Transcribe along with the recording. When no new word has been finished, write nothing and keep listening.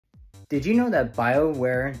Did you know that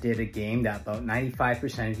BioWare did a game that about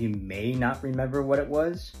 95% of you may not remember what it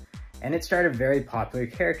was? And it starred a very popular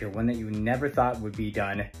character, one that you never thought would be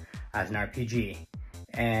done as an RPG.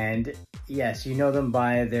 And yes, you know them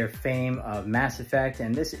by their fame of Mass Effect,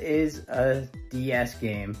 and this is a DS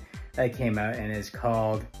game that came out and is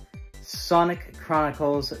called Sonic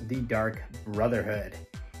Chronicles: The Dark Brotherhood.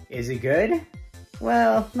 Is it good?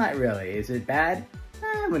 Well, not really. Is it bad?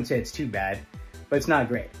 I wouldn't say it's too bad, but it's not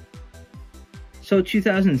great. So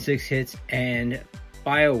 2006 hits and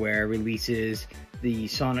BioWare releases the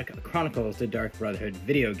Sonic Chronicles: The Dark Brotherhood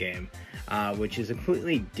video game, which is a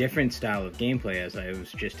completely different style of gameplay, as I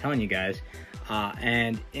was just telling you guys.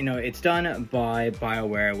 And, you know, it's done by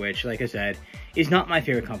BioWare, which, like I said, is not my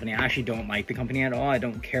favorite company. I actually don't like the company at all. I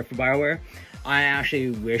don't care for BioWare. I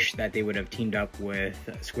actually wish that they would have teamed up with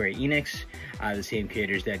Square Enix, the same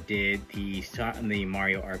creators that did the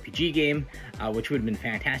Mario RPG game, which would have been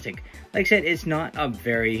fantastic. Like I said, it's not a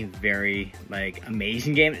very, very,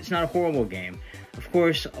 amazing game. It's not a horrible game. Of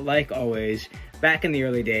course, like always, back in the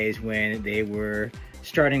early days when they were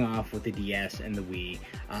starting off with the DS and the Wii,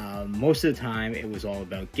 most of the time it was all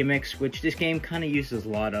about gimmicks, which this game kind of uses a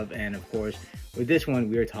lot of, and of course, with this one,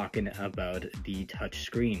 we are talking about the touch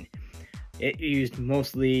screen. It used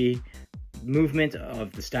mostly movement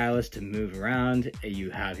of the stylus to move around. You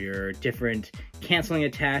have your different canceling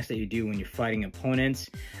attacks that you do when you're fighting opponents,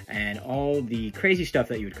 and all the crazy stuff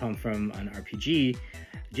that you would come from an RPG,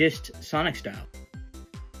 just Sonic style.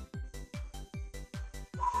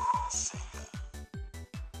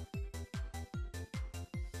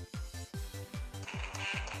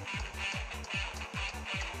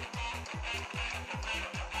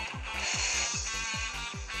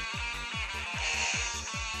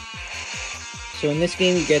 So in this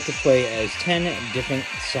game, you get to play as 10 different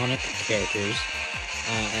Sonic characters,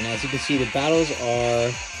 and as you can see, the battles are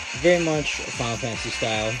very much Final Fantasy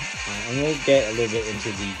style, and we'll get a little bit into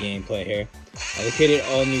the gameplay here. They created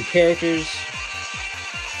all new characters,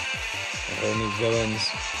 all new villains.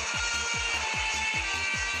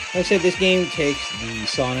 Like I said, this game takes the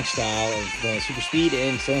Sonic style of going super speed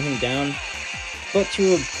and slowing him down, but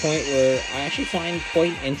to a point where I actually find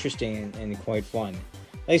quite interesting and quite fun.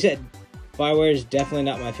 Like I said, BioWare is definitely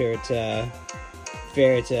not my favorite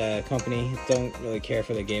company. Don't really care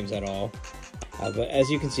for the games at all. But as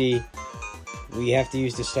you can see, we have to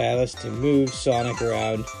use the stylus to move Sonic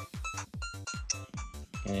around.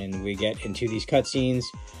 And we get into these cutscenes.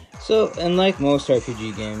 So, and like most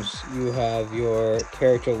RPG games, you have your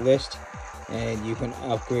character list, and you can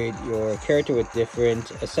upgrade your character with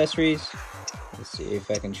different accessories. Let's see if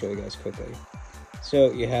I can show you guys quickly.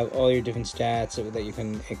 So you have all your different stats that you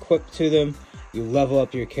can equip to them. You level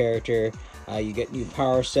up your character. You get new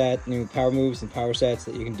power moves and power sets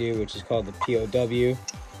that you can do, which is called the POW.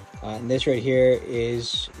 And this right here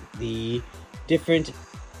is the different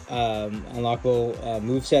unlockable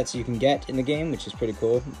move sets you can get in the game, which is pretty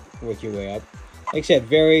cool. Work your way up. Like I said,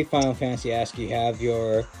 very Final Fantasy-esque. You have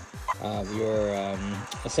your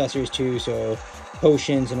accessories too, so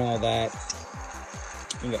potions and all that.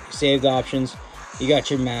 You got your saved options. You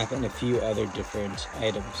got your map and a few other different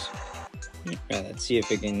items. Right, let's see if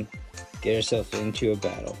we can get ourselves into a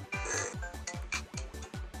battle.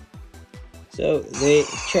 So they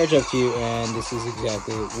charge up to you, and this is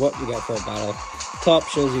exactly what you got for a battle. Top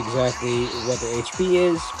shows you exactly what their HP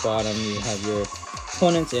is. Bottom, you have your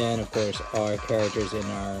opponents, and of course our characters in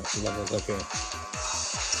our levels up here.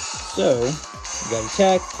 So you got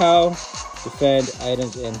attack, POW, defend,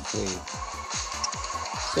 items, and flee.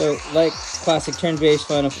 So, like classic turn-based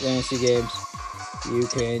Final Fantasy games, you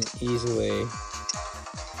can easily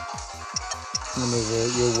maneuver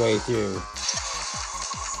your way through.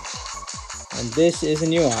 And this is a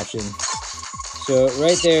new option. So,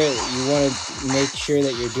 right there, you want to make sure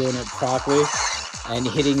that you're doing it properly and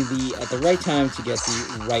hitting at the right time to get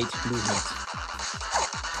the right movement.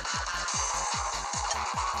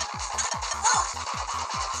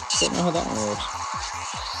 Don't know how that one works.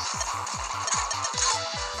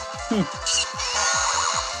 I'm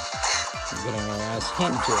getting our ass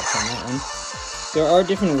handed to us on that one. There are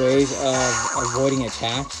different ways of avoiding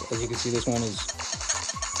attacks. As you can see, this one is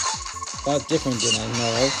a lot different than I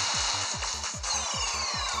know of.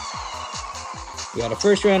 We got a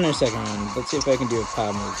first round and a second round. Let's see if I can do a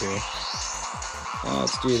POW move here.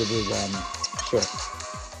 Let's do the blue bomb. Sure.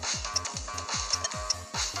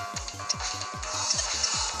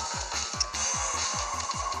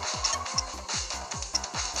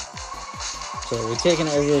 So we're taking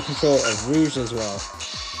over control of Rouge as well.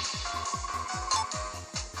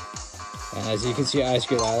 And as you can see, I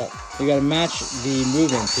screwed out. We gotta match the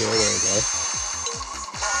movements here. There we go.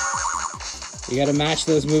 You got to match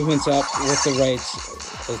those movements up with the right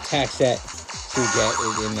attack set to get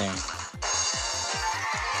it in there.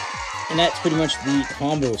 And that's pretty much the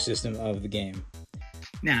combo system of the game.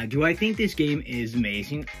 Now, do I think this game is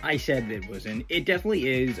amazing? I said it wasn't. It definitely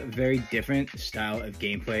is a very different style of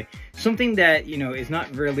gameplay. Something that, you know, is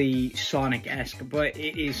not really Sonic-esque, but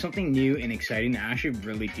it is something new and exciting that I actually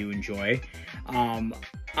really do enjoy.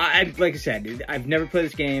 Like I said, I've never played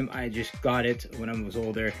this game. I just got it when I was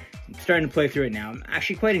older. I'm starting to play through it now. I'm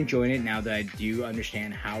actually quite enjoying it now that I do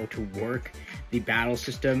understand how to work the battle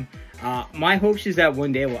system. My hopes is that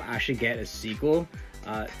one day we'll actually get a sequel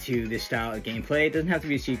to this style of gameplay. It doesn't have to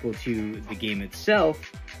be a sequel to the game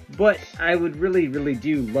itself, but I would really, really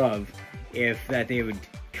do love if that they would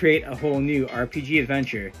create a whole new RPG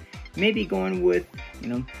adventure. Maybe going with, you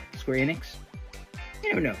know, Square Enix. You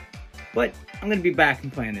never know. But I'm going to be back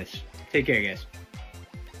and playing this. Take care, guys.